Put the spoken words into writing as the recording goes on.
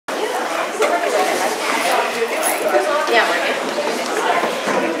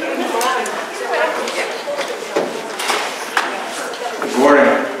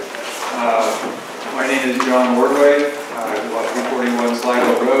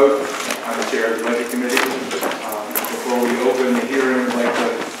Bode. I'm the chair of the Budget Committee. Before we open the hearing, I'd like to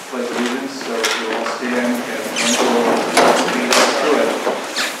pledge allegiance, so we'll all stand and we'll lead us through it.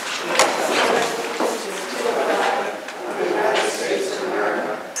 The United States of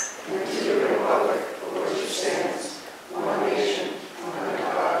America, and to the republic for which it stands, one nation, under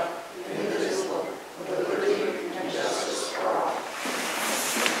God, indivisible, with liberty and justice for all.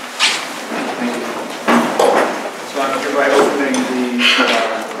 Thank you. So I'm hereby opening the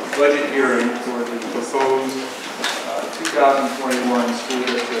budget hearing for the proposed 2021 school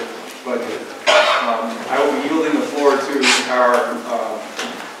district budget. I will be yielding the floor to our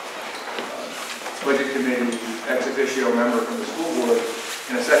budget committee ex officio member from the school board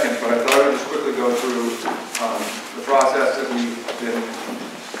in a second, but I thought I would just quickly go through the process that we've been,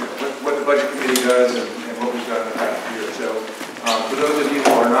 what the budget committee does and what we've done in the past year. So for those of you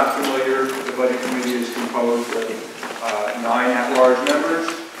who are not familiar, the budget committee is composed of 9 at-large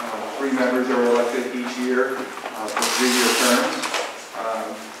members. 3 members are elected each year for 3-year terms.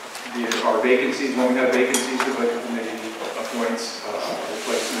 Our vacancies, when we have vacancies, the budget committee appoints a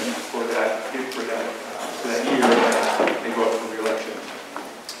replacement for that year, and they vote for re-election.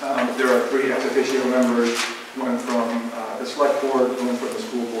 There are 3 ex officio members, one from the select board, one from the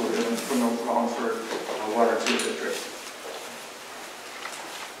school board, and one from the Rollinsford Water and Sewer District.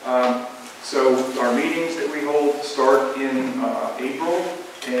 So our meetings that we hold start in April,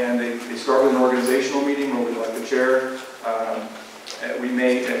 and they start with an organizational meeting where we elect the chair. We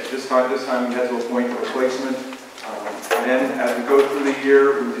may, at this time we had to appoint a replacement. Then as we go through the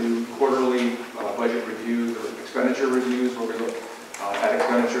year, we do quarterly budget reviews or expenditure reviews where we look at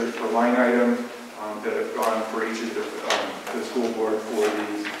expenditures per line item that have gone for each of the school board, for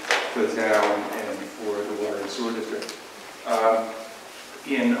the town, and for the water and sewer district.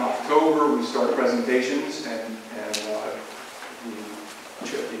 In October, we start presentations, and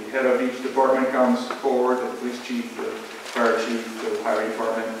the head of each department comes forward, the police chief, the fire chief, the highway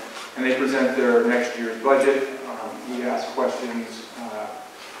department, and they present their next year's budget. We ask questions,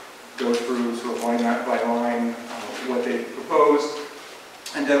 go through sort of line by line what they proposed,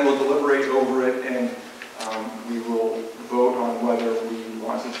 and then we'll deliberate over it, and we will vote on whether we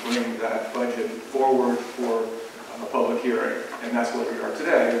want to bring that budget forward for a public hearing. And that's what we are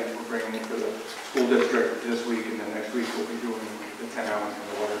today. We're bringing it to the school district this week, and then next week we'll be doing the town and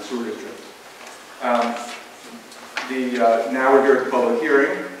the water and sewer district. Now we're here at the public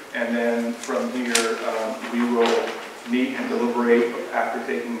hearing, and then from here we will meet and deliberate after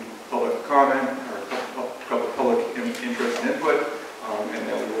taking public comment or public interest and input, and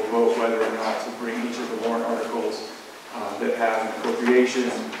then we will vote whether or not to bring each of the warrant articles that have an appropriation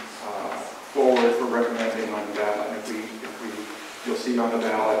forward for recommending on the ballot. And you'll see on the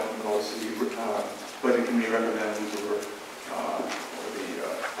ballot, you'll also see budget committee recommends or the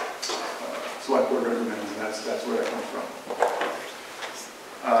select board recommends, and that's where that comes from.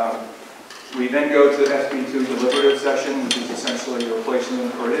 We then go to the SB2 deliberative session, which is essentially a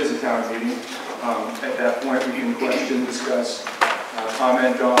replacement, or it is a town meeting. At that point, we can question, discuss,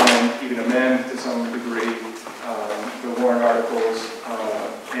 comment on, and even amend to some degree the warrant articles,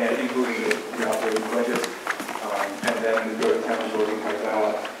 and including the operating budget, and then we go to town voting by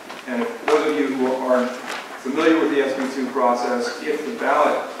ballot. And if those of you who aren't familiar with the SB2 process, if the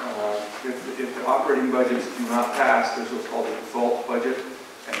ballot, if the operating budgets do not pass, there's what's called a default budget,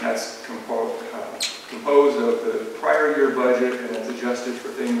 and that's composed of the prior year budget, and it's adjusted for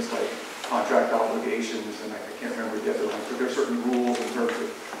things like contract obligations, and I can't remember the other ones, but there are certain rules in terms of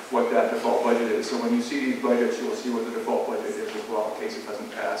what that default budget is. So when you see these budgets, you'll see what the default budget is as well, in case it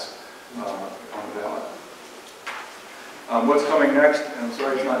doesn't pass on the ballot. What's coming next, and I'm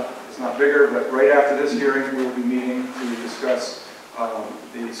sorry it's not bigger, but right after this hearing, we will be meeting to discuss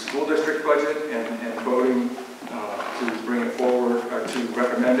the school district budget and voting to bring it forward, or to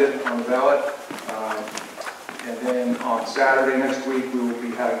recommend it on the ballot. And then on Saturday next week, we will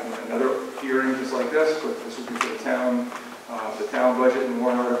be having another hearing just like this, but this will be for the town budget and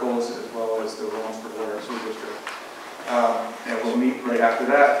warrant articles, as well as the Rollinsford Water and Sewer District. And we'll meet right after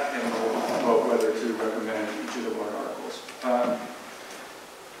that, and we'll vote whether to recommend each of the warrant articles.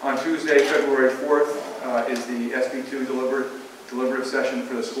 On Tuesday, February 4th, is the SB2 deliberative session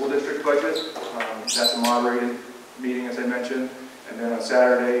for the school district budget. That's a moderated meeting, as I mentioned. And then on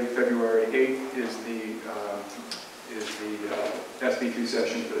Saturday, February 8th, is the SB2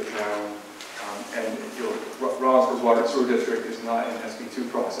 session for the town. And Rollinsford Water and Sewer District is not in SB2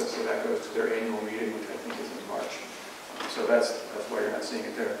 process, so that goes to their annual meeting, which I think is in March. So that's why you're not seeing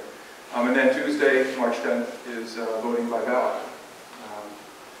it there. And then Tuesday, March 10th, is voting by ballot.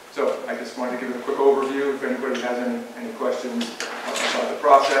 So I just wanted to give it a quick overview. If anybody has any questions about the process.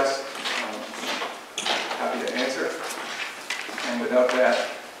 process. Happy to answer. And without that,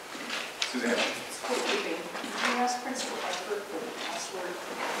 Suzanne. Bookkeeping. You asked Principal Hartford for the password.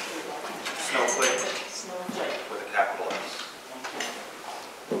 Snowflake. Snowflake. With a capital S.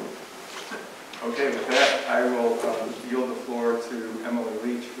 Okay, with that, I will yield the floor to Emily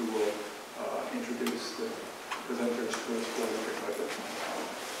Leach, who will introduce the presenters for the school district budget.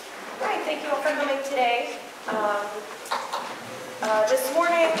 All right, thank you all for coming today. This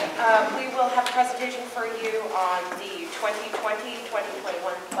morning, we will have a presentation for you on the 2020-2021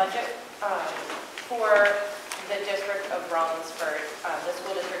 budget for the district of Rollinsford, the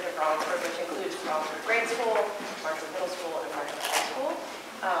school district of Rollinsford, which includes Rollinsford Grade School, Marshall Middle School, and Marshall High School.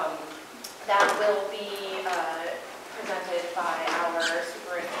 That will be presented by our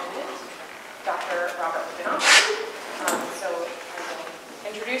superintendent, Dr. Robert Lubinowski. So I will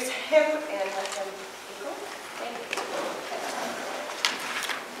introduce him and let him go. Thank you.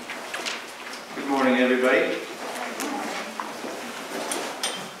 Good morning, everybody.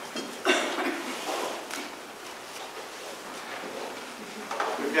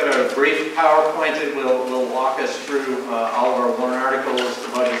 We've got a brief PowerPoint that will walk us through all of our warrant articles,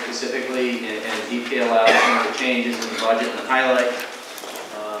 the budget specifically, and detail out some of the changes in the budget and the highlight.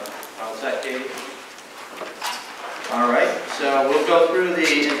 How's that, Katie? All right, so we'll go through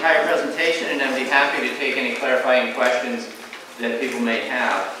the entire presentation, and I'd be happy to take any clarifying questions that people may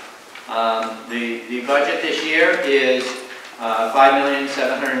have. The budget this year is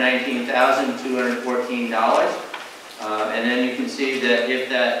 $5,719,214. And then you can see that if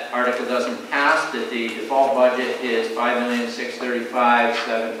that article doesn't pass, that the default budget is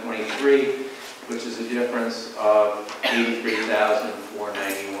 $5,635,723, which is a difference of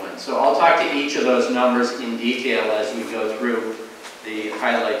 $83,491. So I'll talk to each of those numbers in detail as we go through the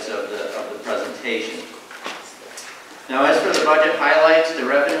highlights of the presentation. Now, as for the budget highlights, the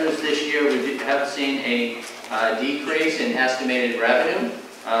revenues this year, we have seen a decrease in estimated revenue,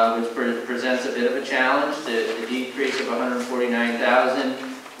 which presents a bit of a challenge. The decrease of $149,000,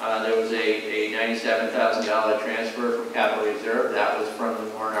 there was a $97,000 transfer from capital reserve. That was from the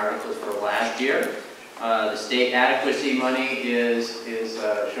warrant articles for last year. The state adequacy money shows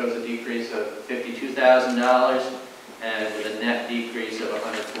a decrease of $52,000, and with a net decrease of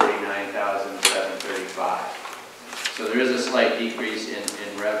 $149,735. So there is a slight decrease in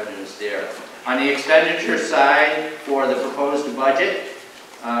revenues there. On the expenditure side for the proposed budget,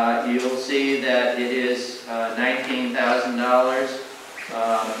 you'll see that it is $19,000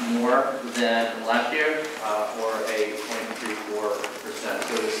 more than last year, or a 0.34%.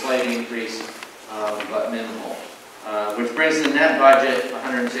 So a slight increase, but minimal. Which brings the net budget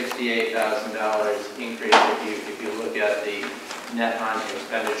 $168,000 increase if you look at the net on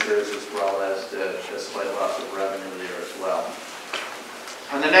expenditures as well as the slight loss of revenue there as well.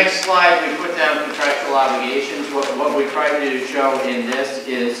 On the next slide, we put down contractual obligations. What we try to show in this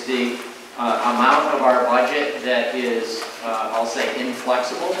is the amount of our budget that is, I'll say,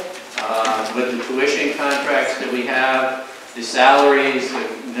 inflexible. With the tuition contracts that we have, the salaries,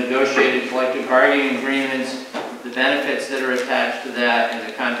 the negotiated collective bargaining agreements, the benefits that are attached to that, and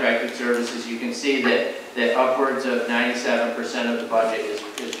the contracted services, you can see that upwards of 97% of the budget is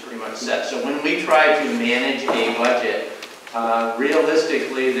pretty much set. So when we try to manage a budget,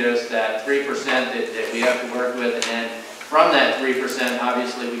 realistically, there's that 3% that we have to work with, and then from that 3%,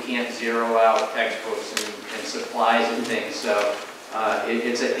 obviously we can't zero out textbooks and supplies and things. So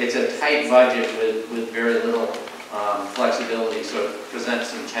it's a tight budget with very little flexibility, so it presents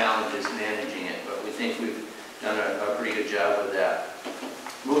some challenges managing it, but we think we've done a pretty good job with that.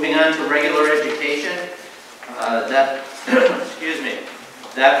 Moving on to regular education, excuse me.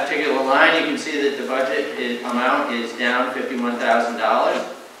 That particular line, you can see that the budget amount is down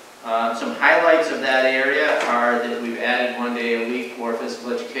 $51,000. Some highlights of that area are that we've added 1 day a week for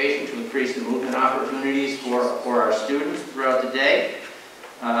physical education to increase the movement opportunities for our students throughout the day.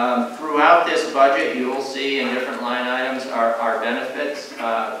 Throughout this budget, you will see in different line items our benefits.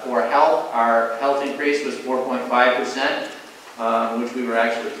 For health, our health increase was 4.5%, which we were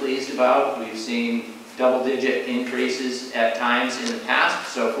actually pleased about. We've seen double-digit increases at times in the past,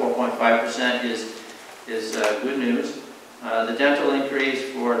 so 4.5% is good news. The dental increase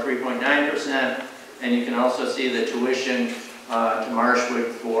for 3.9%, and you can also see the tuition to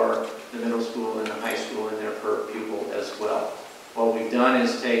Marshwood for the middle school and the high school in there per pupil as well. What we've done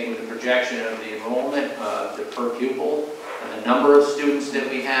is taken the projection of the enrollment, the per pupil, and the number of students that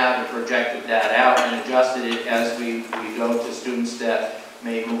we have, and projected that out and adjusted it as we go to students that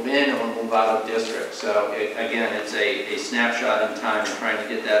may move in or move out of district. So again, it's a snapshot in time and trying to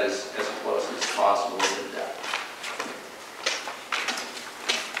get that as close as possible with that.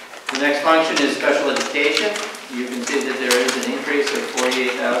 The next function is special education. You can see that there is an increase of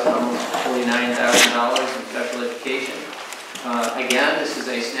 $48,000, almost $49,000 in special education. Again, this is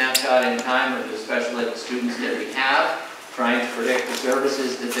a snapshot in time of the special ed students that we have, trying to predict the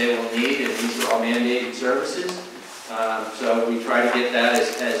services that they will need, and these are all mandated services. So we try to get that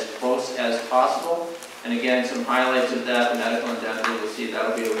as close as possible. And again, some highlights of that, the medical and dental, you'll see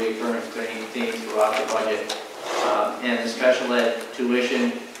that'll be a recurring theme throughout the budget. And the special ed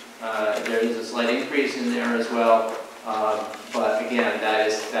tuition, there is a slight increase in there as well. But again, that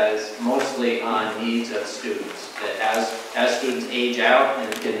is mostly on needs of students. That as students age out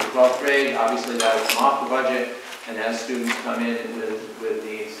and get in 12th grade, obviously that will come off the budget. And as students come in with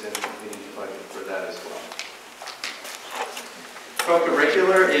needs, then we need to budget for that as well.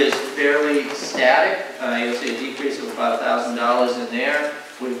 Co-curricular is fairly static. You'll see a decrease of about $1,000 in there.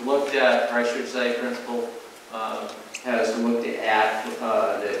 We've looked at, or I should say, principal has looked at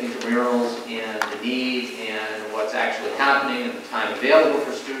the intramurals and the need and what's actually happening and the time available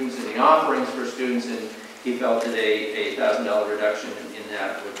for students and the offerings for students, and he felt that a $1,000 reduction in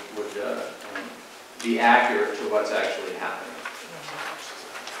that would be accurate to what's actually happening.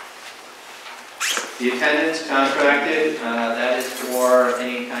 The attendance contracted, that is for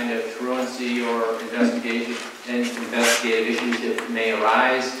any kind of truancy or investigative issues that may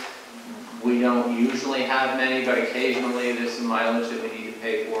arise. We don't usually have many, but occasionally there's some mileage that we need to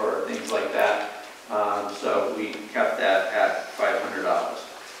pay for or things like that. So we kept that at $500.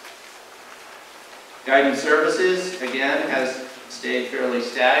 Guidance services, again, has stayed fairly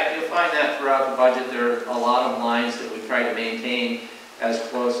static. You'll find that throughout the budget. There are a lot of lines that we try to maintain as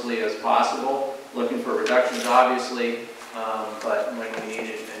closely as possible. Looking for reductions, obviously, but when we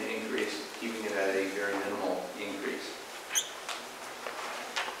needed an increase, keeping it at a very minimal increase.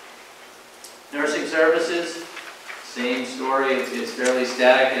 Nursing services, same story. It's fairly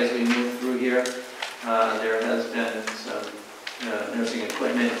static as we move through here. There has been some nursing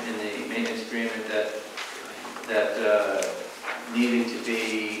equipment in the maintenance agreement that needed to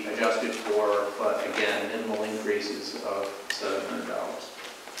be adjusted for, but again, minimal increases of $700.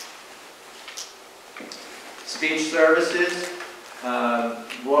 Speech services,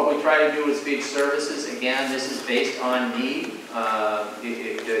 what we try to do with speech services, again, this is based on need.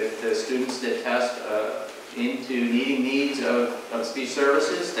 The students that test into needing needs of speech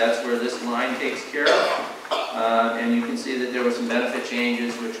services, that's where this line takes care of. And you can see that there were some benefit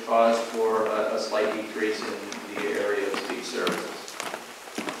changes which caused for a slight decrease in the area of speech services.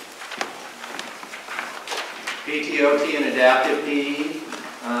 PTOT and adaptive PE.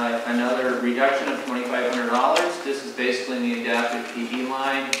 Another reduction of $2,500. This is basically in the adaptive PE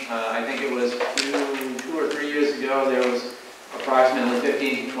line. I think it was two or 3 years ago, there was approximately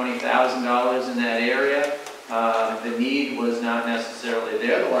 $15,000 to $20,000 in that area. The need was not necessarily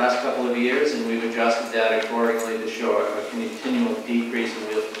there the last couple of years, and we've adjusted that accordingly to show a continual decrease, and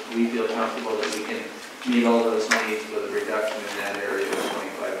we feel comfortable that we can meet all those needs with a reduction in that area of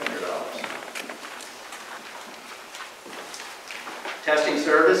 $2,500. Testing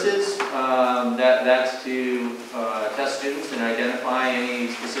services, that's to test students and identify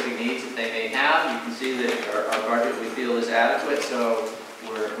any specific needs that they may have. You can see that our budget we feel is adequate, so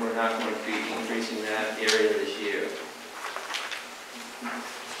we're not going to be increasing that area this year.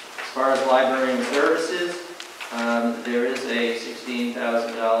 As far as library and services, there is a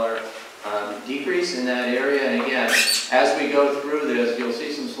 $16,000 decrease in that area. And again, as we go through this, you'll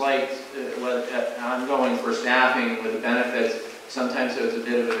see some slight ongoing for staffing with the benefits. Sometimes there's a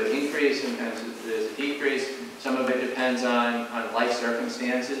bit of an increase, sometimes there's a decrease. Some of it depends on life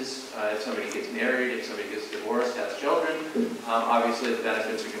circumstances. If somebody gets married, if somebody gets divorced, has children, obviously the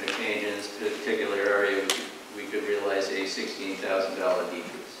benefits are going to change. In this particular area, we could realize a $16,000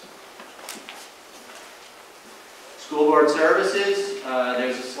 decrease. School board services,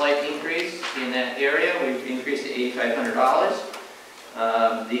 there's a slight increase in that area. We've increased to $8,500.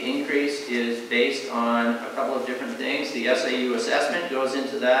 The increase is based on a couple of different things. The SAU assessment goes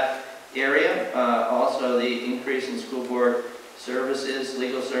into that area. Also the increase in school board services,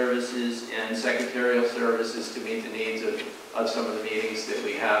 legal services, and secretarial services to meet the needs of some of the meetings that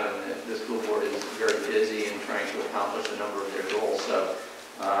we have. And the school board is very busy in trying to accomplish a number of their goals. So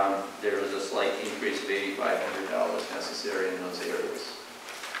there is a slight increase of $8,500 necessary in those areas.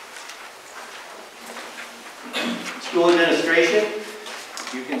 School administration.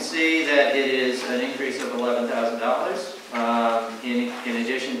 You can see that it is an increase of $11,000. In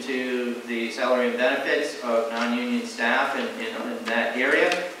addition to the salary and benefits of non-union staff in that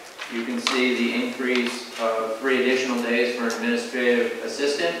area, you can see the increase of 3 additional days for administrative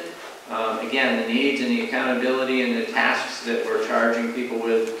assistant. Again, the needs and the accountability and the tasks that we're charging people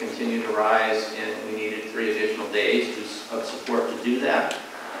with continue to rise, and we needed 3 additional days of support to do that.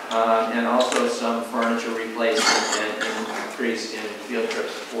 And also some furniture replacement and increase in field trip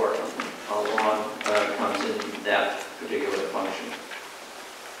support along comes in that particular function.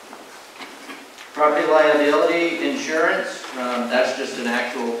 Property liability insurance, that's just an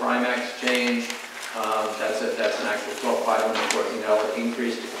actual Primex change. That's an actual $514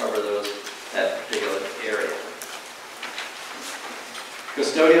 increase to cover that particular area.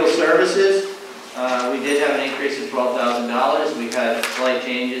 Custodial services, we did have an increase of $12,000. We had slight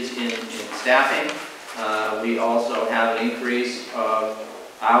changes in staffing. We also have an increase of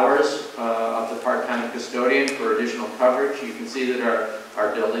hours of the part-time custodian for additional coverage. You can see that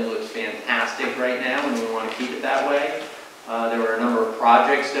our building looks fantastic right now, and we want to keep it that way. There were a number of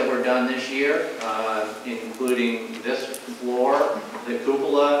projects that were done this year, including this floor, the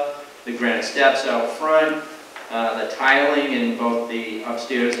cupola, the granite steps out front, the tiling in both the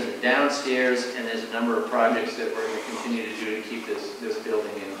upstairs and the downstairs, and there's a number of projects that we're going to continue to do to keep this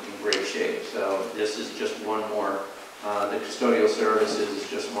building in great shape. So this is just one more, the custodial services is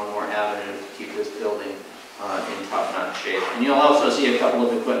just one more avenue to keep this building in top-notch shape. And you'll also see a couple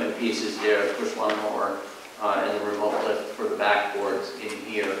of equipment pieces there, the push lawnmower and the remote lift for the backboards in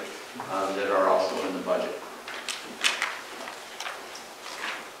here that are also in the budget.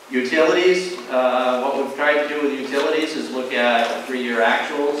 Utilities, what we've tried to do with utilities is look at 3-year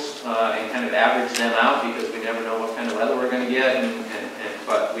actuals and kind of average them out, because we never know what kind of weather we're going to get.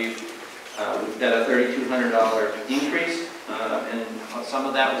 But we've got a $3,200 increase, and some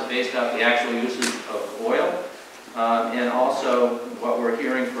of that was based off the actual usage of oil, and also what we're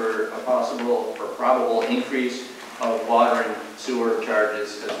hearing for a possible or probable increase of water and sewer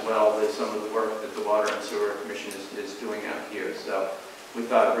charges as well, with some of the work that the Water and Sewer Commission is doing out here. So we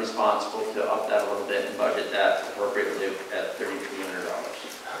thought it responsible to up that a little bit and budget that appropriately at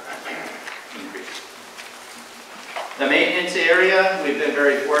 $3,200 increase. The maintenance area, we've been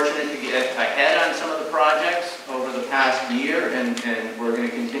very fortunate to get ahead on some of the projects over the past year, and we're going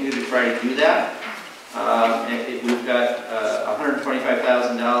to continue to try to do that. We've got a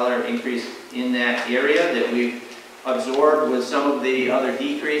 $125,000 increase in that area that we've absorbed with some of the other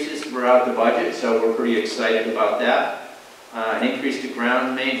decreases throughout the budget, so we're pretty excited about that. An increase to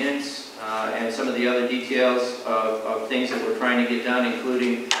ground maintenance and some of the other details of things that we're trying to get done,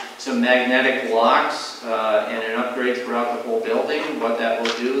 including some magnetic locks and an upgrade throughout the whole building. What that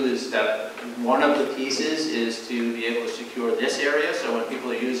will do is that one of the pieces is to be able to secure this area, so when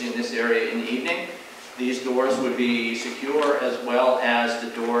people are using this area in the evening, these doors would be secure, as well as the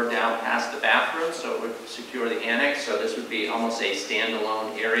door down past the bathroom, so it would secure the annex. So this would be almost a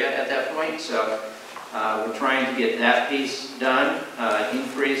standalone area at that point. So we're trying to get that piece done,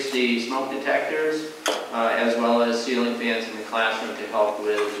 increase the smoke detectors, as well as ceiling fans in the classroom to help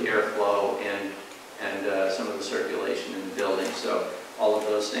with airflow and some of the circulation in the building. So all of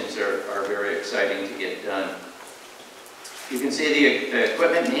those things are very exciting to get done. You can see the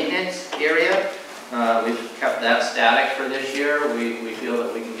equipment maintenance area. We've kept that static for this year. We feel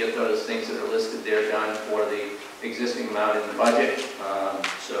that we can get those things that are listed there done for the existing amount in the budget.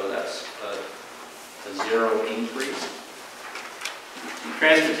 So that's a 0 increase.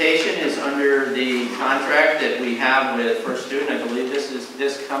 Transportation is under the contract that we have with First Student. I believe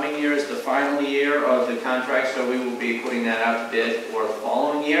this coming year is the final year of the contract, so we will be putting that out to bid for the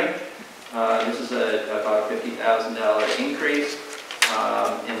following year. This is about a $50,000 increase.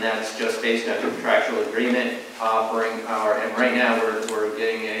 And that's just based on a contractual agreement offering and right now we're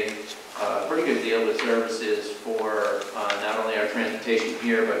getting a pretty good deal with services for not only our transportation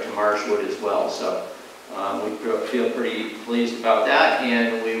here, but to Marshwood as well. So we feel pretty pleased about that,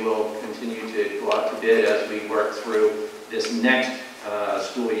 and we will continue to go out to bid as we work through this next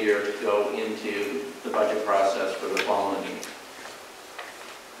school year to go into the budget process for the following year.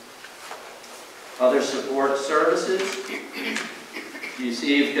 Other support services. You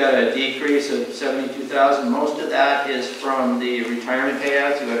see you've got a decrease of $72,000. Most of that is from the retirement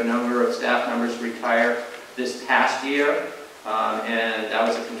payouts. You've had a number of staff members retire this past year, and that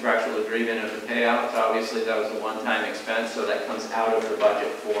was a contractual agreement of the payouts. Obviously, that was a one-time expense, so that comes out of the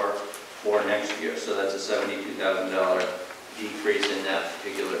budget for next year. So that's a $72,000 decrease in that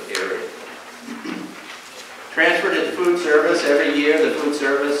particular area. Transfer to the food service. Every year, the food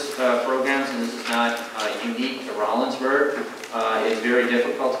service programs, and this is not unique to Rollinsford, it's very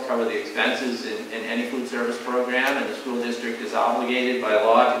difficult to cover the expenses in any food service program, and the school district is obligated by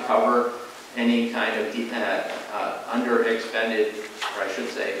law to cover any kind of underexpended, or I should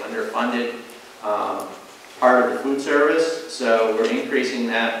say underfunded part of the food service, so we're increasing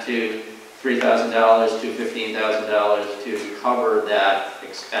that to $3,000 to $15,000 to cover that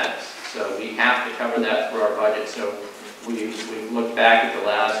expense. So we have to cover that through our budget. So we looked back at the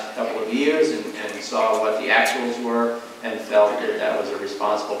last couple of years and saw what the actuals were and felt that that was a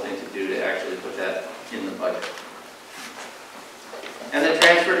responsible thing to do to actually put that in the budget. And the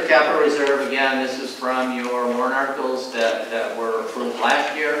transfer to capital reserve, again, this is from your warrant articles that were approved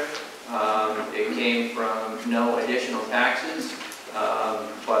last year. It came from no additional taxes,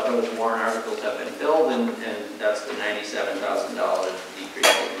 but those warrant articles have been filled, and that's the $97,000 decrease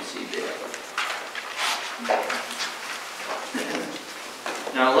that you see there.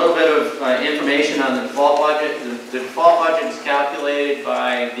 Now, a little bit of information on the default budget. The default budget is calculated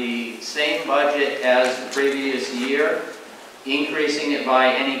by the same budget as the previous year, increasing it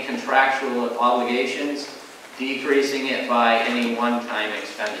by any contractual obligations, decreasing it by any one-time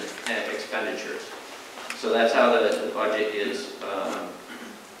expenditures. So that's how the budget is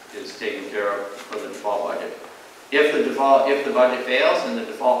taken care of for the default budget. If the budget fails and the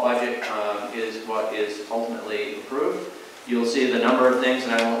default budget is what is ultimately approved, you'll see the number of things,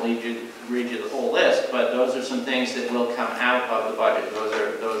 and I won't read you the whole list, but those are some things that will come out of the budget.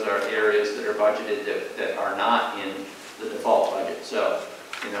 Those are areas that are budgeted that are not in the default budget. So,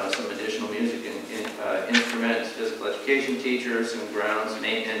 you know, some additional music and instruments, physical education teachers, some grounds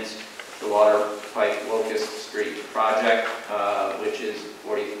maintenance, the water pipe Locust Street project, which is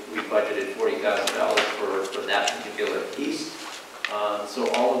we budgeted $40,000 for that particular piece. So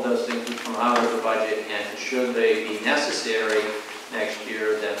all of those things would come out of the budget, and should they be necessary next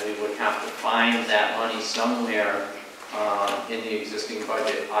year, then we would have to find that money somewhere in the existing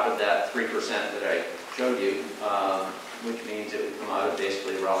budget out of that 3% that I showed you, which means it would come out of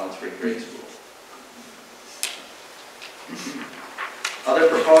basically Rollins Free Grade School. Other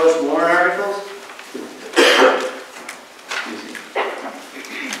proposed warrant articles. Excuse me.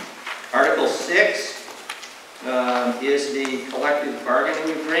 Article 6 is the collective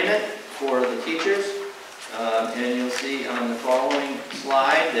bargaining agreement for the teachers. And you'll see on the following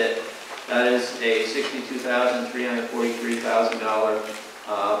slide that is a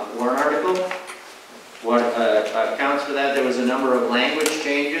 $62,343,000 warrant article. What accounts for that? There was a number of language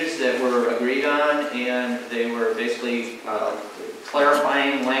changes that were agreed on, and they were basically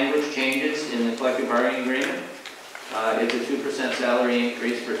clarifying language changes in the collective bargaining agreement. It's a 2% salary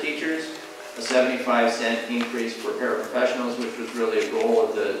increase for teachers, a 75-cent increase for paraprofessionals, which was really a goal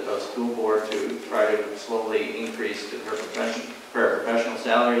of the school board to try to slowly increase the paraprofessional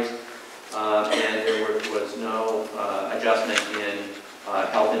salaries. And there was no adjustment in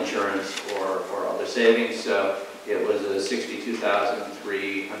health insurance or other savings, so it was a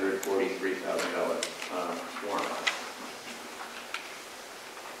 $62,343,000 warrant.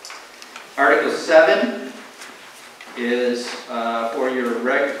 Article 7 is for your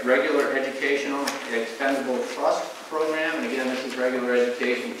regular educational expendable trust program, and again, this is regular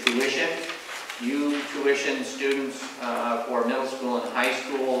education tuition. You tuition students for middle school and high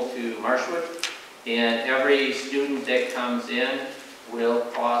school to Marshwood, and every student that comes in will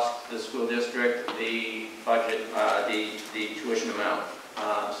cost the school district the budget, the tuition amount.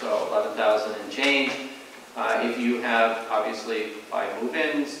 So $11,000 and change. If you have, obviously, 5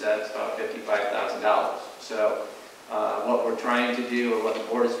 move-ins, that's about $55,000. So what we're trying to do, or what the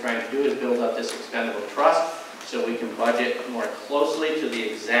board is trying to do, is build up this expendable trust so we can budget more closely to the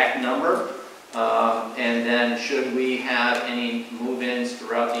exact number. And then should we have any move-ins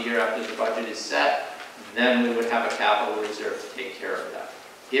throughout the year after the budget is set, then we would have a capital reserve to take care of that.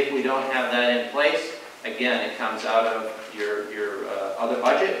 If we don't have that in place, again, it comes out of your other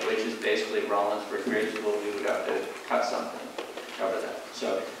budget, which is basically Rollins for grade school. We would have to cut something to cover that.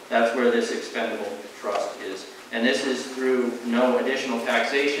 So that's where this expendable trust is. And this is through no additional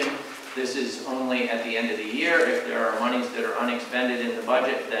taxation. This is only at the end of the year. If there are monies that are unexpended in the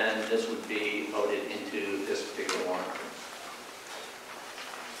budget, then this would be voted into this particular warrant.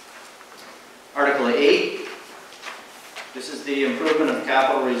 Article 8, this is the improvement of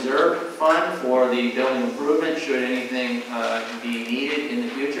capital reserve fund for the building improvement should anything be needed in the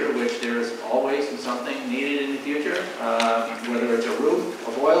future, which there is always something needed in the future, whether it's a roof,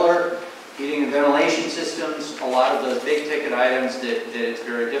 a boiler, heating and ventilation systems, a lot of those big ticket items that it's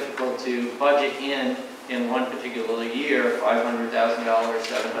very difficult to budget in one particular year, $500,000,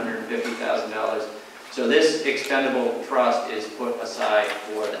 $750,000. So this expendable trust is put aside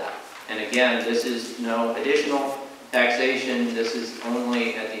for that. And again, this is no additional taxation. This is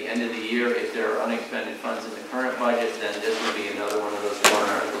only at the end of the year. If there are unexpended funds in the current budget, then this would be another one of those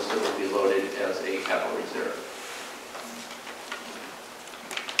warrant articles that will be loaded as a capital reserve.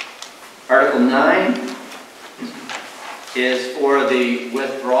 Article 9 is for the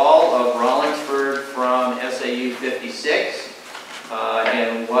withdrawal of Rollinsford from SAU 56.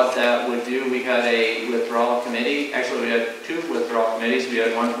 And what that would do, we had a withdrawal committee. Actually, we had two withdrawal committees. We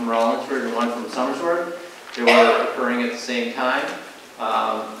had one from Rollinsford and one from Somersworth. They were occurring at the same time.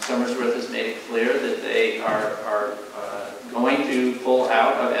 Somersworth has made it clear that they are going to pull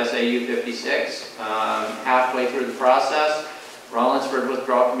out of SAU 56 halfway through the process. Rollinsford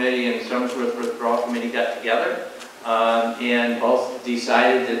Withdrawal Committee and Somersworth Withdrawal Committee got together and both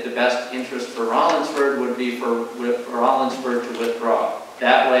decided that the best interest for Rollinsford would be for Rollinsford to withdraw.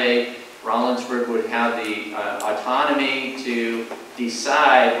 That way, Rollinsford would have the autonomy to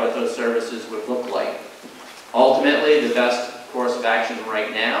decide what those services would look like. Ultimately, the best course of action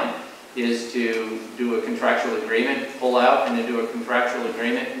right now is to do a contractual agreement, pull out, and to do a contractual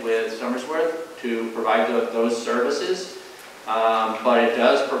agreement with Somersworth to provide those services. But it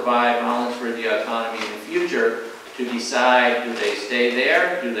does provide Rollinsford the autonomy in the future to decide, do they stay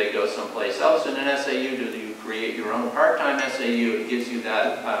there? Do they go someplace else in an SAU? Do you create your own part-time SAU? It gives you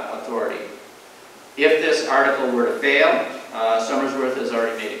that authority. If this article were to fail, Somersworth has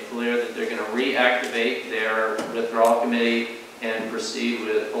already made it clear that they're going to reactivate their withdrawal committee and proceed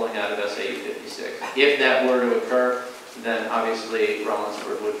with pulling out of SAU 56. If that were to occur, then obviously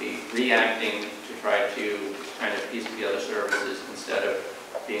Rollinsford would be reacting to try to kind of piece together services instead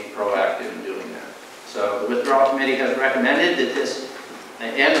of being proactive in doing that. So the withdrawal committee has recommended that this,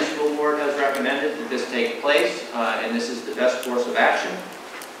 and the school board has recommended that this take place, and this is the best course of action.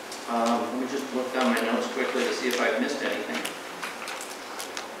 Let me just look down my notes quickly to see if I've missed anything.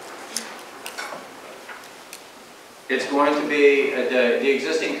 It's going to be, the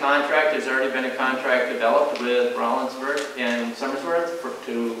existing contract, there's already been a contract developed with Rollinsford and Somersworth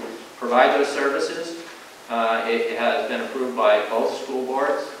to provide those services. It has been approved by both school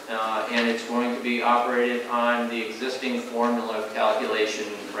boards, and it's going to be operated on the existing formula of calculation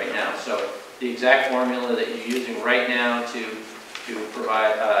right now. So the exact formula that you're using right now to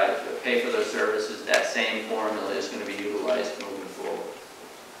provide, pay for those services, that same formula is going to be utilized moving forward.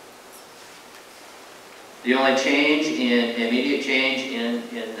 The only change, immediate change in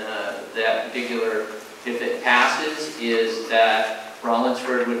that particular, if it passes, is that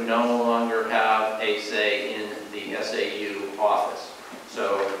Rollinsford would no longer have a say in the SAU office.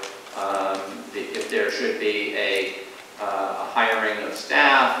 So if there should be a hiring of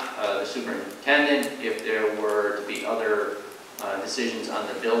staff, the superintendent, if there were to be other decisions on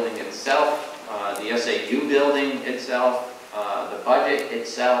the building itself, the SAU building itself, the budget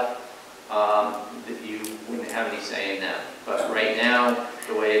itself, that you wouldn't have any say in that. But right now,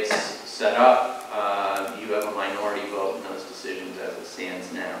 the way it's set up, you have a minority vote in those decisions as it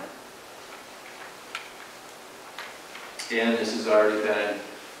stands now. And this has already been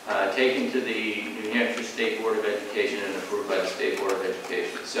taken to the New Hampshire State Board of Education and approved by the State Board of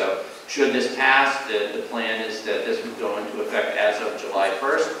Education. So should this pass, the plan is that this would go into effect as of July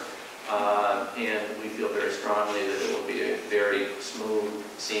 1st. And we feel very strongly that it will be a very smooth,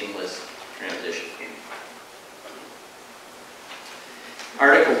 seamless transition.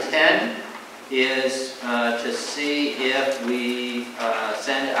 Article 10 is to see if we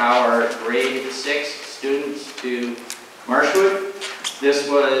send our grade 6 students to Marshwood. This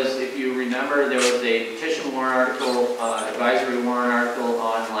was, if you remember, there was a petition warrant article, advisory warrant article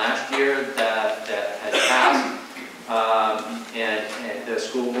on last year that had passed, and the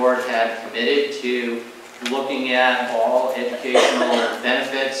school board had committed to looking at all educational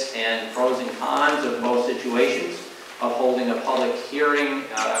benefits and pros and cons of both situations, of holding a public hearing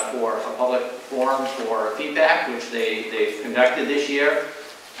for a public forum for feedback, which they've conducted this year.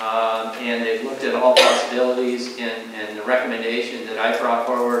 And they've looked at all possibilities, and the recommendation that I brought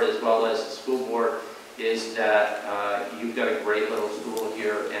forward, as well as the school board, is that you've got a great little school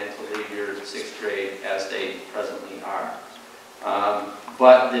here, and to leave your 6th grade as they presently are.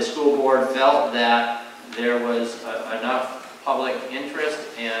 But the school board felt that there was enough public interest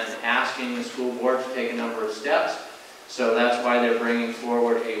in asking the school board to take a number of steps. So that's why they're bringing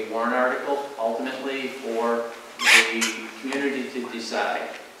forward a warrant article, ultimately, for the community to decide.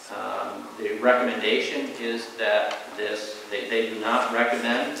 The recommendation is that they do not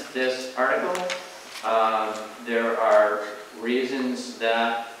recommend this article. There are reasons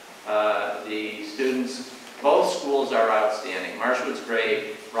that the students, both schools are outstanding. Marshwood's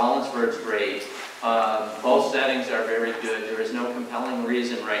great, Rollinsford's great. Both settings are very good. There is no compelling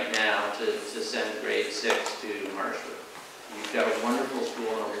reason right now to send grade 6 to Marshwood. You've got a wonderful school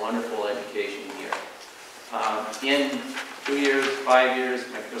and a wonderful education here. In 2 years, 5 years,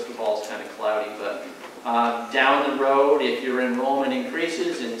 my crystal ball is kind of cloudy, but down the road, if your enrollment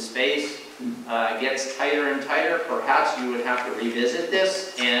increases in space, gets tighter and tighter, perhaps you would have to revisit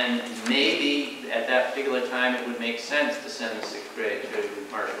this, and maybe at that particular time it would make sense to send the 6th grade to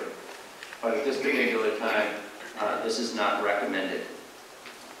Marshwood. But at this particular time, this is not recommended.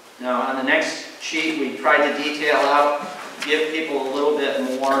 Now, on the next sheet, we tried to detail out, give people a little bit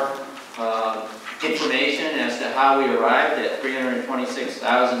more information as to how we arrived at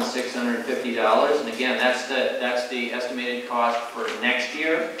 $326,650. And again, that's the estimated cost for next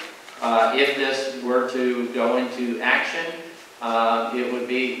year. If this were to go into action, it would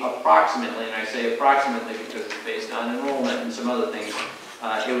be approximately, and I say approximately because it's based on enrollment and some other things,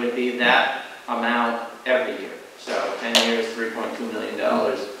 it would be that amount every year. So 10 years, $3.2 million.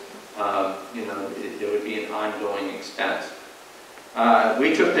 It would be an ongoing expense.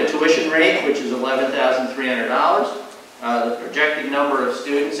 We took the tuition rate, which is $11,300. The projected number of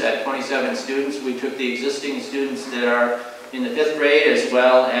students at 27 students. We took the existing students that are in the 5th grade, as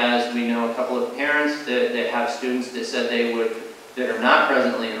well as we know a couple of parents that have students that said they would, that are not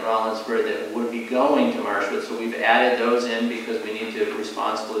presently in Rollinsford, that would be going to Marshwood. So we've added those in because we need to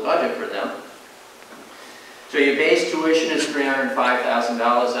responsibly budget for them. So your base tuition is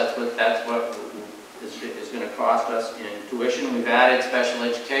 $305,000. That's what is going to cost us in tuition. We've added special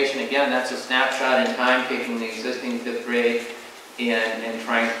education. Again, that's a snapshot in time, taking the existing 5th grade and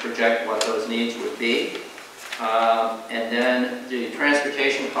trying to project what those needs would be. And then the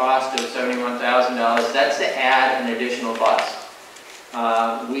transportation cost of $71,000. That's to add an additional bus.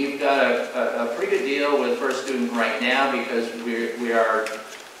 We've got a pretty good deal with First Student right now because we are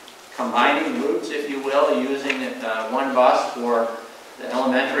combining routes, if you will, using one bus for the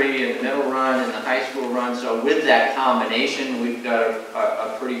elementary and the middle run and the high school run. So with that combination, we've got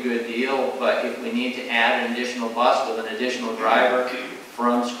a pretty good deal. But if we need to add an additional bus with an additional driver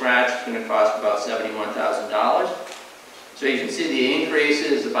from scratch, it's going to cost about $71,000. So you can see the increase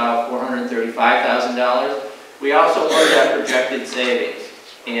is about $435,000. We also looked at projected savings.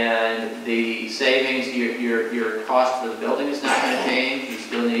 And the savings, your cost for the building is not going to change. You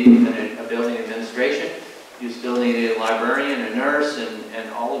still need a building administration. You still need a librarian, a nurse,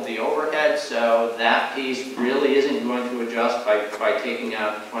 and all of the overhead. So that piece really isn't going to adjust by taking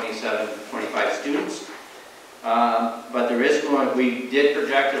out 25 students. But there is we did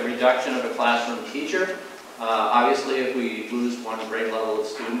project a reduction of a classroom teacher. Obviously, if we lose one grade level of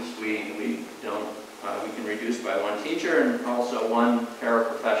students, we can reduce by one teacher and also one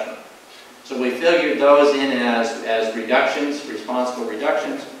paraprofessional. So we figured those in as reductions, responsible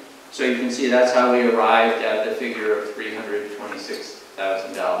reductions. So you can see that's how we arrived at the figure of $326,000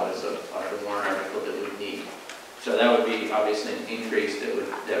 of the warrant article that we need. So that would be obviously an increase that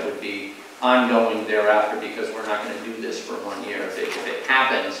would be ongoing thereafter because we're not going to do this for 1 year. If it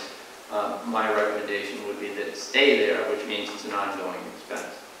happens, my recommendation would be that it stay there, which means it's an ongoing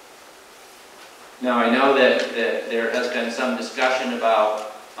expense. Now I know that there has been some discussion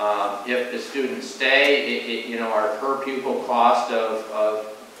about if the students stay, our per pupil cost of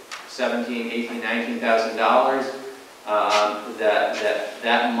 $17,000, $18,000, $19,000,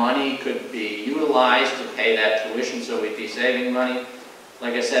 that money could be utilized to pay that tuition, so we'd be saving money.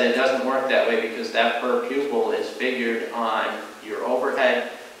 Like I said, it doesn't work that way because that per pupil is figured on your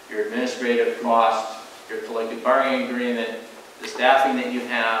overhead, your administrative costs, your collective bargaining agreement, the staffing that you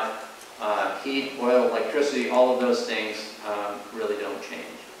have, heat, oil, electricity, all of those things really don't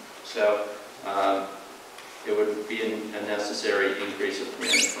change. So it would be a necessary increase of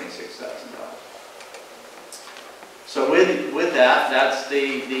 $326,000. So with that, that's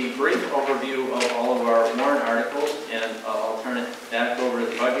the brief overview of all of our warrant articles, and I'll turn it back over to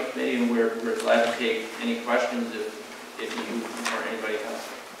the Budget Committee, and we're glad to take any questions if you or anybody has.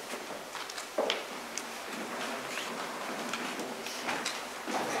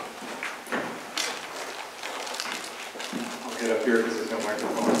 I'll get up here because there's no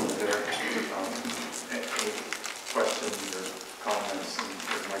microphone over there. Any questions or comments, and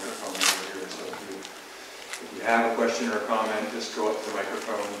there's a microphone over here. So if you have a question or a comment, just go up to the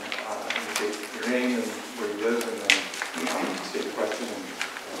microphone, indicate your name and where you live, and then state the question, and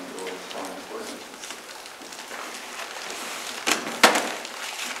we'll respond accordingly.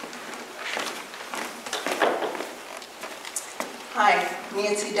 Hi,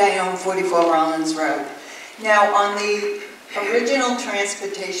 Nancy Dione, 44 Rollins Road. Now, on the original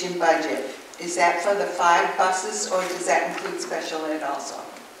transportation budget, is that for the 5 buses, or does that include special ed also?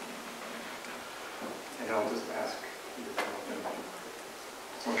 And I'll just ask you to come up and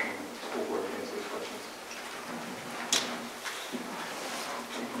someone from the school board to answer those questions.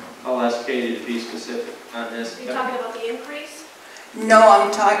 I'll ask Katie to be specific on this. Are you talking about the increase? No,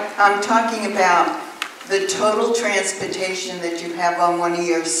 I'm talking about the total transportation that you have on one of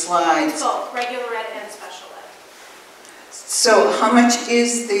your slides, Both, regular ed and special ed. so how much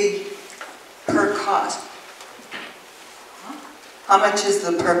is the per cost? How much is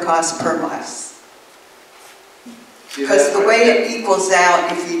the per cost per bus? See, Because that's the what- way it equals out,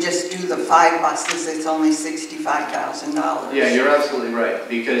 if you just do the 5 buses, it's only $65,000. Yeah, you're absolutely right,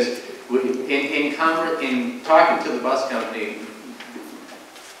 because in talking to the bus company,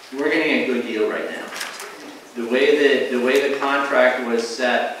 we're getting a good deal right now. The way the contract was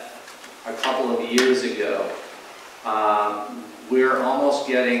set a couple of years ago, we're almost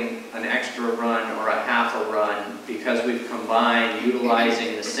getting an extra run or a half a run because we've combined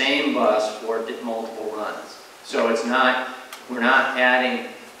utilizing the same bus for multiple runs. So it's not, we're not adding,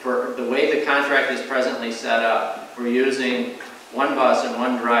 for the way the contract is presently set up, we're using one bus and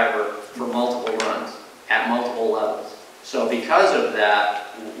one driver for multiple runs at multiple levels. So because of that,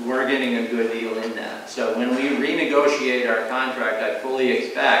 we're getting a good deal in that. So when we renegotiate our contract, I fully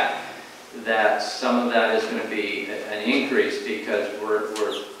expect that some of that is going to be an increase because we're,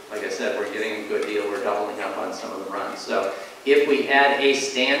 like I said, we're getting a good deal. We're doubling up on some of the runs. So if we add a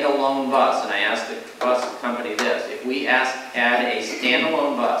standalone bus, and I asked the bus company this, if we add a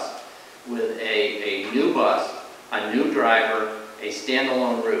standalone bus with a new bus, a new driver, a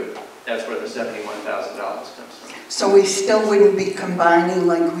standalone route, that's where the $71,000 comes from. So we still wouldn't be combining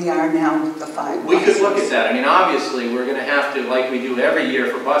like we are now with the 5 buses? We could look at that. I mean, obviously, we're going to have to, like we do every year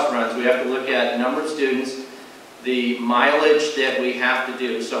for bus runs, we have to look at number of students, the mileage that we have to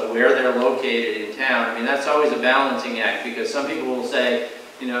do, so where they're located in town. I mean, that's always a balancing act, because some people will say,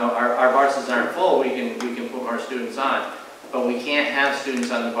 you know, our buses aren't full, we can put more students on. But we can't have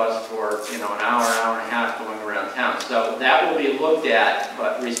students on the bus for, you know, an hour and a half going around town. So that will be looked at,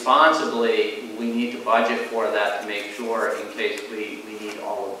 but responsibly, we need to budget for that to make sure in case we need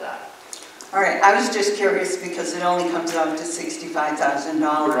all of that. All right, I was just curious because it only comes out to $65,000.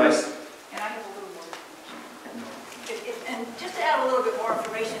 Right. And I have a little more. And just to add a little bit more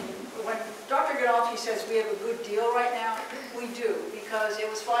information, when Dr. Godolphy says we have a good deal right now, we do, because it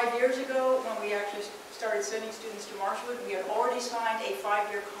was 5 years ago when we actually started sending students to Marshwood. We had already signed a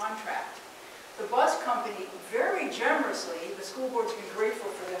 5-year contract. The bus company very generously, the school board's been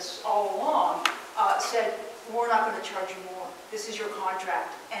grateful for this all along, said, we're not going to charge you more. This is your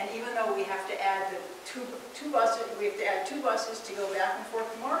contract. And even though we have to add the two buses, we have to add 2 buses to go back and forth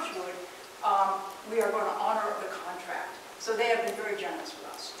to Marshwood, we are going to honor the contract. So they have been very generous with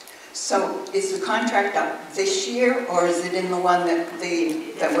us. So is the contract up this year, or is it in the one that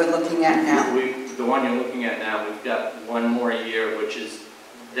we're looking at now? The one you're looking at now, we've got one more year, which is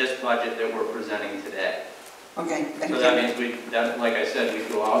this budget that we're presenting today. Okay, thank you. So that means like I said, we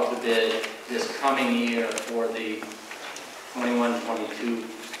go out to bid this coming year for the 21-22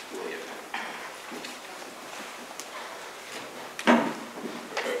 school year.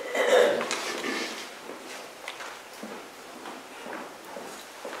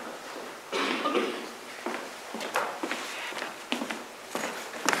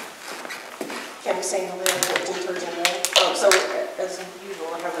 Kim St. So, as usual,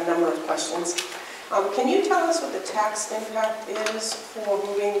 I have a number of questions. Can you tell us what the tax impact is for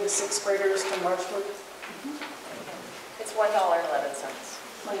moving the 6th graders to Marshwood? It's $1.11.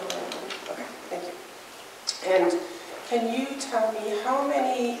 Okay, thank you. And can you tell me how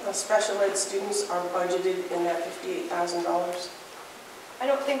many special ed students are budgeted in that $58,000? I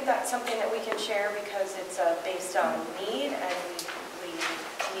don't think that's something that we can share because it's based on need, and we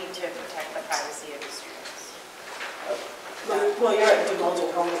need to protect the privacy of the students. Well, you're not divulging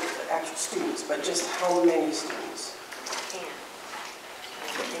how many actual students, but just how many students?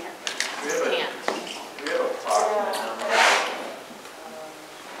 We have a approximate number.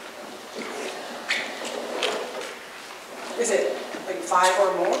 Is it like 5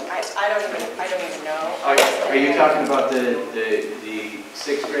 or more? I don't even know. Are you talking about the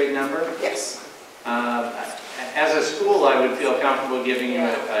 6th grade number? Yes. As a school, I would feel comfortable giving you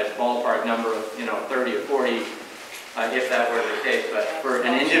a ballpark number of, 30 or 40, if that were the case. But for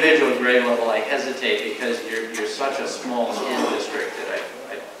an individual grade level, I hesitate because you're such a small school district that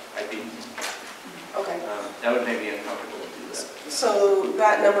I'd be, Okay. that would make me uncomfortable to do that. So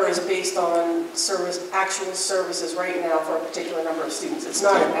that number is based on actual services right now for a particular number of students. It's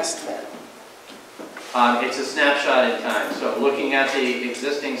not an estimate. It's a snapshot in time. So looking at the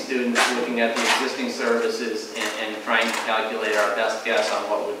existing students, looking at the existing services, and trying to calculate our best guess on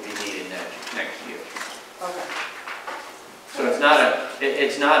what would be needed next year. Okay. So it's not a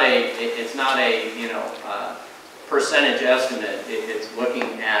percentage estimate. It's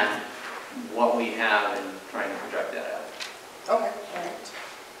looking at what we have and trying to project that out. Okay,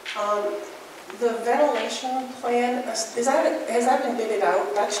 all right. The ventilation plan, has that been bidded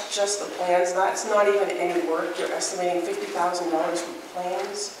out? That's just the plans, that's not even any work, you're estimating $50,000 for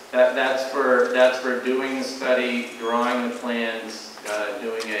plans? That's for doing the study, drawing the plans,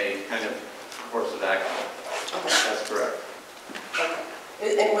 doing a kind of course of action. Okay. That's correct. Okay.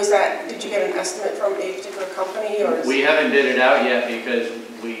 And was that, did you get an estimate from a particular company, or? We haven't bid it out yet because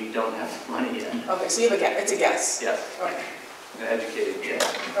we don't have the money yet. Okay, so you have a guess, it's a guess? Yes, Okay. an educated guess.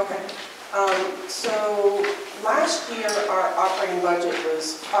 Okay. So last year, our operating budget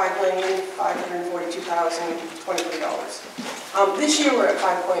was $5,542,023. This year, we're at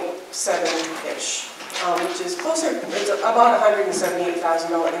 5.7-ish, which is closer, it's about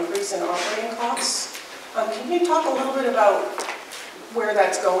 $178,000 increase in operating costs. Can you talk a little bit about where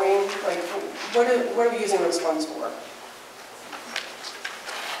that's going? Like, what are we using those funds for?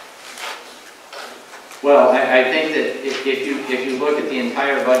 Well, I think that if you look at the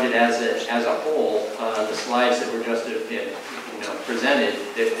entire budget as a whole, the slides that were just presented,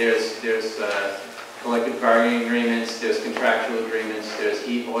 there's collective bargaining agreements, there's contractual agreements, there's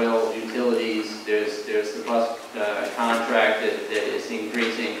heat, oil, utilities, there's the bus contract that is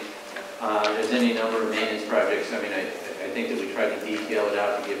increasing. There's any number of maintenance projects. I mean, I think that we tried to detail it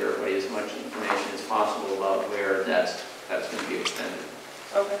out to give everybody as much information as possible about where that's going to be expended.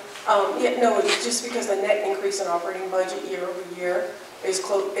 Okay. Yeah, no, it's just because the net increase in operating budget year over year is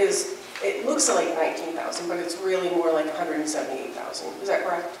it looks like 19,000, but it's really more like 178,000. Is that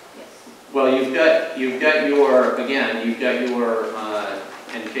correct? Yes. Well, you've got your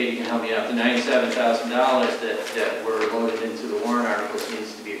and Katie can help me out. The $97,000 that were loaded into the warrant articles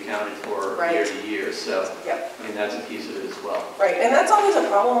needs to be accounted for year to year. So, yep. I mean, that's a piece of it as well. Right, and that's always a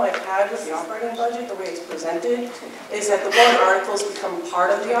problem I've had with the operating budget, the way it's presented, is that the warrant articles become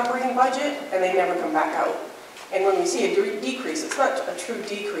part of the operating budget and they never come back out. And when we see a decrease, it's not a true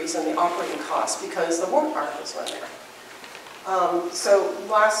decrease in the operating costs because the warrant articles went there. So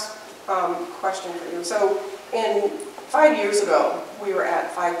last question for you. So 5 years ago, we were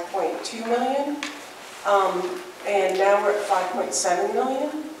at 5.2 million, and now we're at 5.7 million.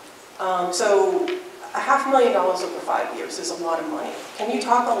 So $500,000 over 5 years is a lot of money. Can you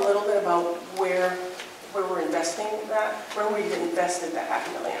talk a little bit about where we're investing that, where we've invested that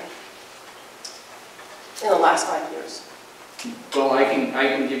 $500,000 in the last 5 years? Well, I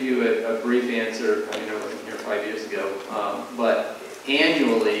can give you a brief answer. I mean, I wasn't here 5 years ago, but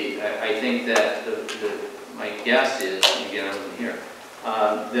annually, I think that my guess is, and again, I wasn't here,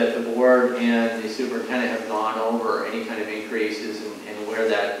 that the board and the superintendent have gone over any kind of increases and where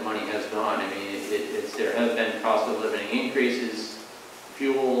that money has gone. I mean, there have been cost of living increases,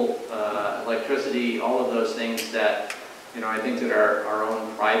 fuel, electricity, all of those things that, I think that our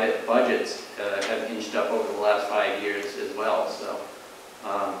own private budgets have inched up over the last 5 years as well. So,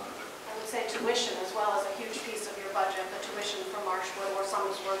 I would say tuition as well is a huge piece of your budget. The tuition from Marshwood or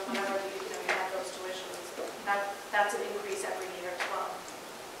Somersworth, whenever you have those tuitions, that's an increase every year as well.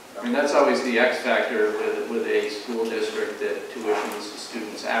 I mean, that's always the X factor with a school district that tuitions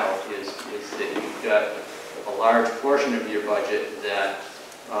students out is that you've got a large portion of your budget that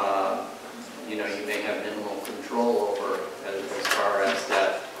you may have minimal control over as far as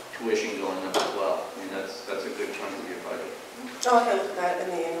that tuition going up as well. I mean, that's a good chunk of your budget. Oh, I can look at that in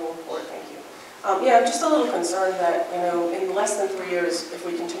the annual report, thank you. Yeah, I'm just a little concerned that, in less than 3 years, if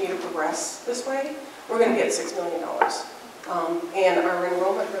we continue to progress this way, we're going to get $6 million. And our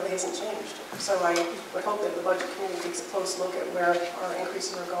enrollment really hasn't changed. So I would hope that the budget committee takes a close look at where our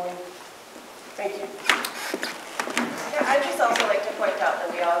increases are going. Thank you. Yeah, I'd just also like to point out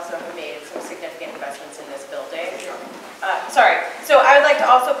that we also have made some significant investments in this building. So I would like to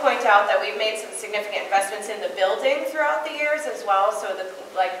also point out that we've made some significant investments in the building throughout the years as well. So Dr.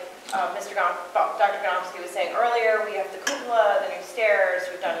 Gonomsky was saying earlier, we have the cupola, the new stairs,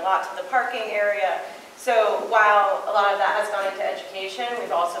 we've done a lot to the parking area. So while a lot of that has gone into education,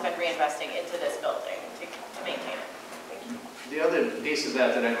 we've also been reinvesting into this building to maintain it. The other piece of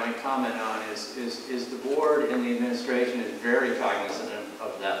that I might comment on is the board and the administration is very cognizant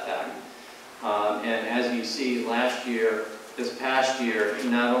of that fact. And as you see this past year,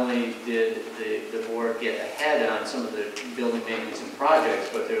 not only did the board get ahead on some of the building maintenance and projects,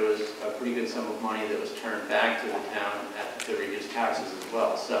 but there was a pretty good sum of money that was turned back to the town to reduce taxes as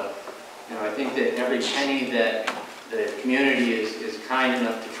well. So, I think that every penny that the community is kind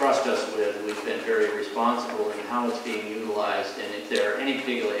enough to trust us with, we've been very responsible in how it's being utilized. And if there are any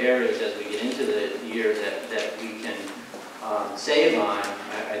particular areas as we get into the year that we can save on,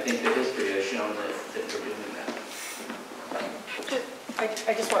 I think the history has shown that we're doing that.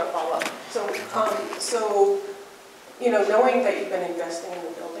 I just want to follow up. So, knowing that you've been investing in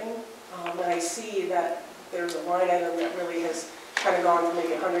the building, and I see that there's a line item that really has kind of gone from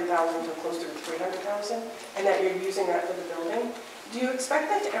maybe 100,000 to closer to 300,000, and that you're using that for the building. Do you expect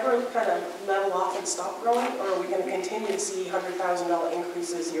that to ever kind of level off and stop growing, or are we going to continue to see $100,000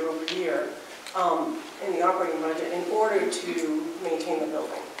 increases year over year in the operating budget in order to maintain the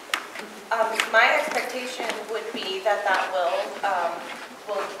building? My expectation would be that that will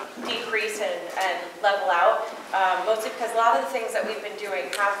decrease and level out, mostly because a lot of the things that we've been doing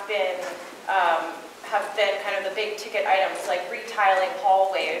have been kind of the big ticket items, like retiling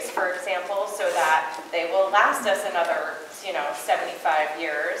hallways, for example, so that they will last us another 75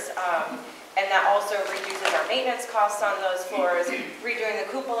 years. And that also reduces our maintenance costs on those floors. Redoing the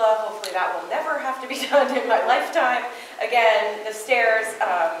cupola, hopefully that will never have to be done in my lifetime. Again, the stairs,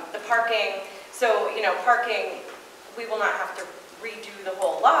 the parking. So, parking, we will not have to redo the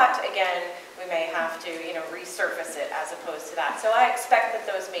whole lot. Again, we may have to, resurface it as opposed to that. So I expect that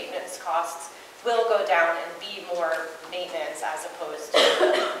those maintenance costs will go down and be more maintenance as opposed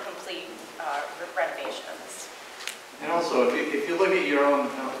to complete renovations. And also, if you look at your own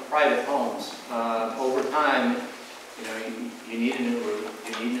private homes, over time, you need a new roof,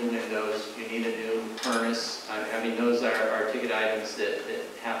 you need new windows, you need a new furnace. I mean, those are ticket items that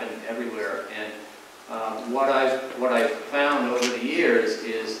happen everywhere. And what I've found over the years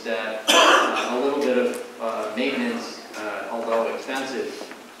is that a little bit of maintenance, although expensive,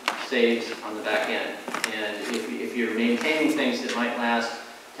 saves on the back end. And if you're maintaining things that might last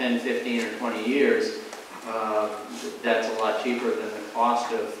 10, 15, or 20 years, that's a lot cheaper than the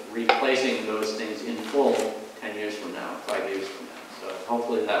cost of replacing those things in full 10 years from now, 5 years from now. So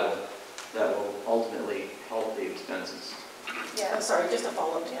hopefully that will ultimately help the expenses. Yeah, sorry, just a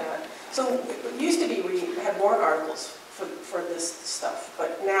follow-up to that. So it used to be we had warrant articles for this stuff,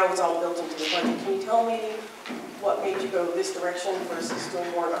 but now it's all built into the budget. Can you tell me what made you go this direction versus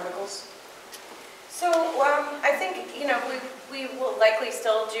doing warrant articles? So I think, we will likely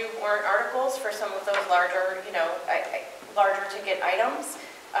still do warrant articles for some of those larger, larger ticket items.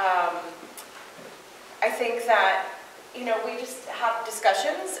 I think that, we just have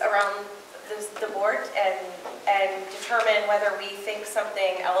discussions around the board and determine whether we think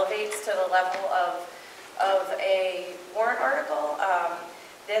something elevates to the level of a warrant article.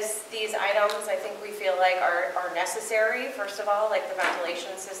 These items, I think we feel like are necessary. First of all, like the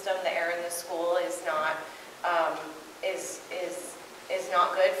ventilation system, the air in the school is not is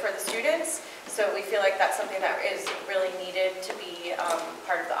not good for the students. So we feel like that's something that is really needed to be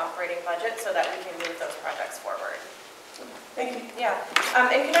part of the operating budget so that we can move those projects forward. Thank you. Yeah,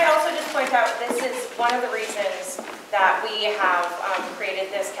 and can I also just point out, this is one of the reasons that we have created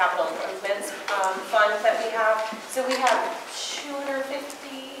this capital improvements fund that we have. So we have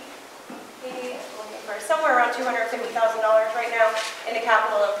somewhere around $250,000 right now in a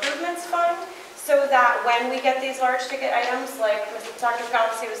capital improvements fund, so that when we get these large ticket items, like Dr.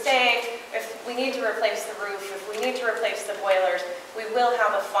 Gomsi was saying, if we need to replace the roof, if we need to replace the boilers, we will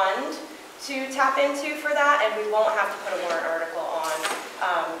have a fund to tap into for that, and we won't have to put a warrant article on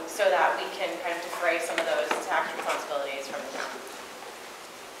so that we can kind of defray some of those tax responsibilities from the town.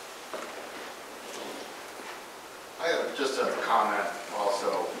 I have just a comment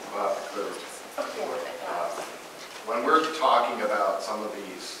also about when we're talking about some of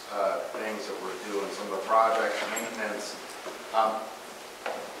these things that we're doing, some of the projects, maintenance,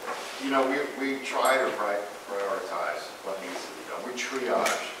 we try to prioritize what needs to be done. We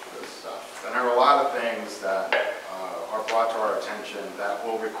triage this stuff. And there are a lot of things that are brought to our attention that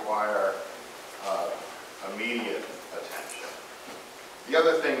will require immediate attention. The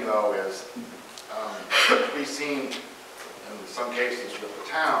other thing, though, is we've seen in some cases with the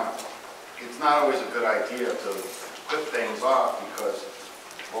town, it's not always a good idea to put things off because,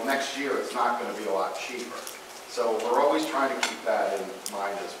 well, next year it's not going to be a lot cheaper. So we're always trying to keep that in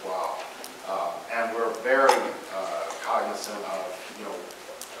mind as well. And we're very cognizant of,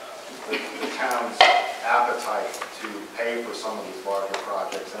 the town's appetite to pay for some of these larger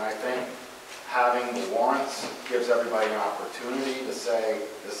projects. And I think having the warrants gives everybody an opportunity to say,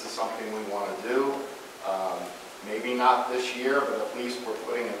 this is something we want to do. Maybe not this year, but at least we're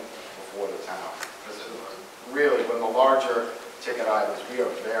putting it before the town. Because really, when the larger ticket items, we are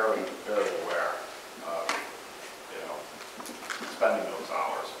very, very aware of, spending those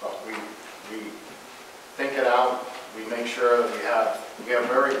hours. But we think it out. We make sure that we have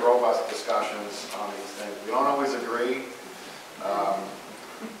very robust discussions on these things. We don't always agree,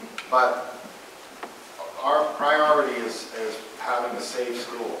 but our priority is having a safe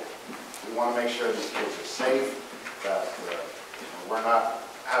school. We want to make sure these kids are safe, that we're not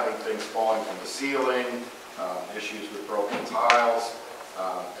having things falling from the ceiling, issues with broken tiles.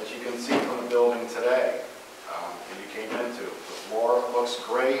 As you can see from the building today, that you came into, the floor looks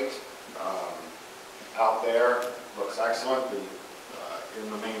great. Out there, looks excellent. In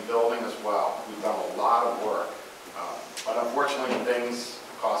the main building as well. We've done a lot of work. But unfortunately, things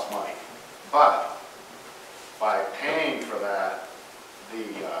cost money. But by paying for that,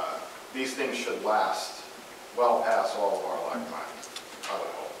 these things should last well past all of our lifetimes, I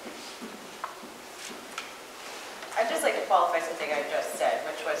would hope. I'd just like to qualify something I just said,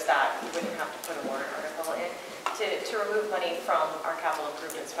 which was that we wouldn't have to put a warrant article in. To remove money from our capital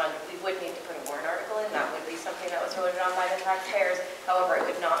improvements fund, we would need to put a warrant article in. That would be something that was voted on by the taxpayers. However, it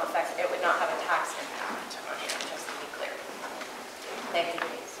would not have a tax impact, just to be clear. Thank you,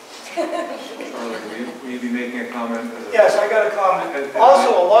 Denise. Charlie, will you be making a comment? Yes, I got a comment.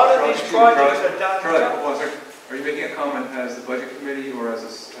 Also, a lot of these projects are done. Charlie, hold on a second. Are you making a comment as the budget committee or as a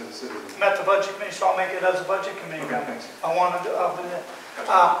citizen? I'm at the budget committee, so I'll make it as a budget committee. Okay, thanks. I wanted to,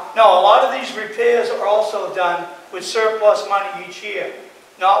 no, a lot of these repairs are also done with surplus money each year,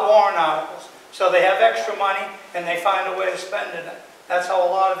 not warrant articles. So they have extra money and they find a way to spend it. That's how a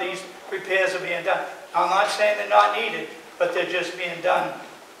lot of these repairs are being done. I'm not saying they're not needed, but they're just being done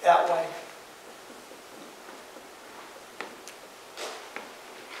that way.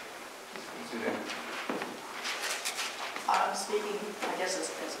 I'm speaking, I guess, as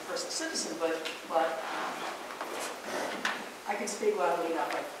a first citizen, but I can speak loudly enough,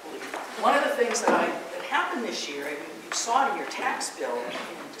 I believe. One of the things that happened this year, and you saw it in your tax bill in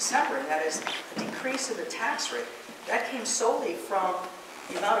December, and that is a decrease in the tax rate. That came solely from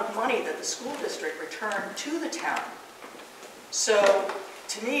the amount of money that the school district returned to the town. So,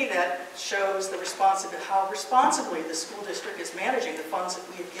 to me, that shows how responsibly the school district is managing the funds that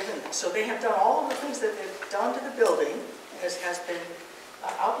we have given them. So they have done all of the things that they've done to the building, as has been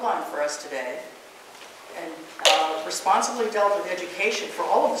outlined for us today, and responsibly dealt with education for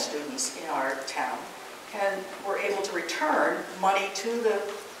all of the students in our town, and were able to return money to the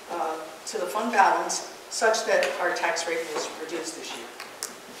fund balance such that our tax rate was reduced this year.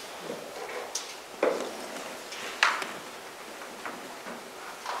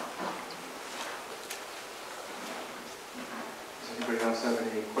 Does anybody else have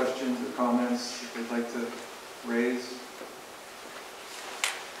any questions or comments that they'd like to raise?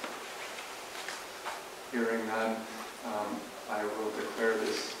 Hearing none, I will declare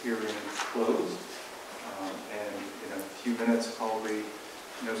this hearing closed. And in a few minutes, probably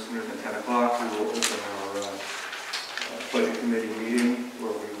no sooner than 10 o'clock, we will open our budget committee meeting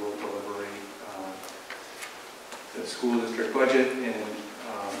where we will deliberate the school district budget and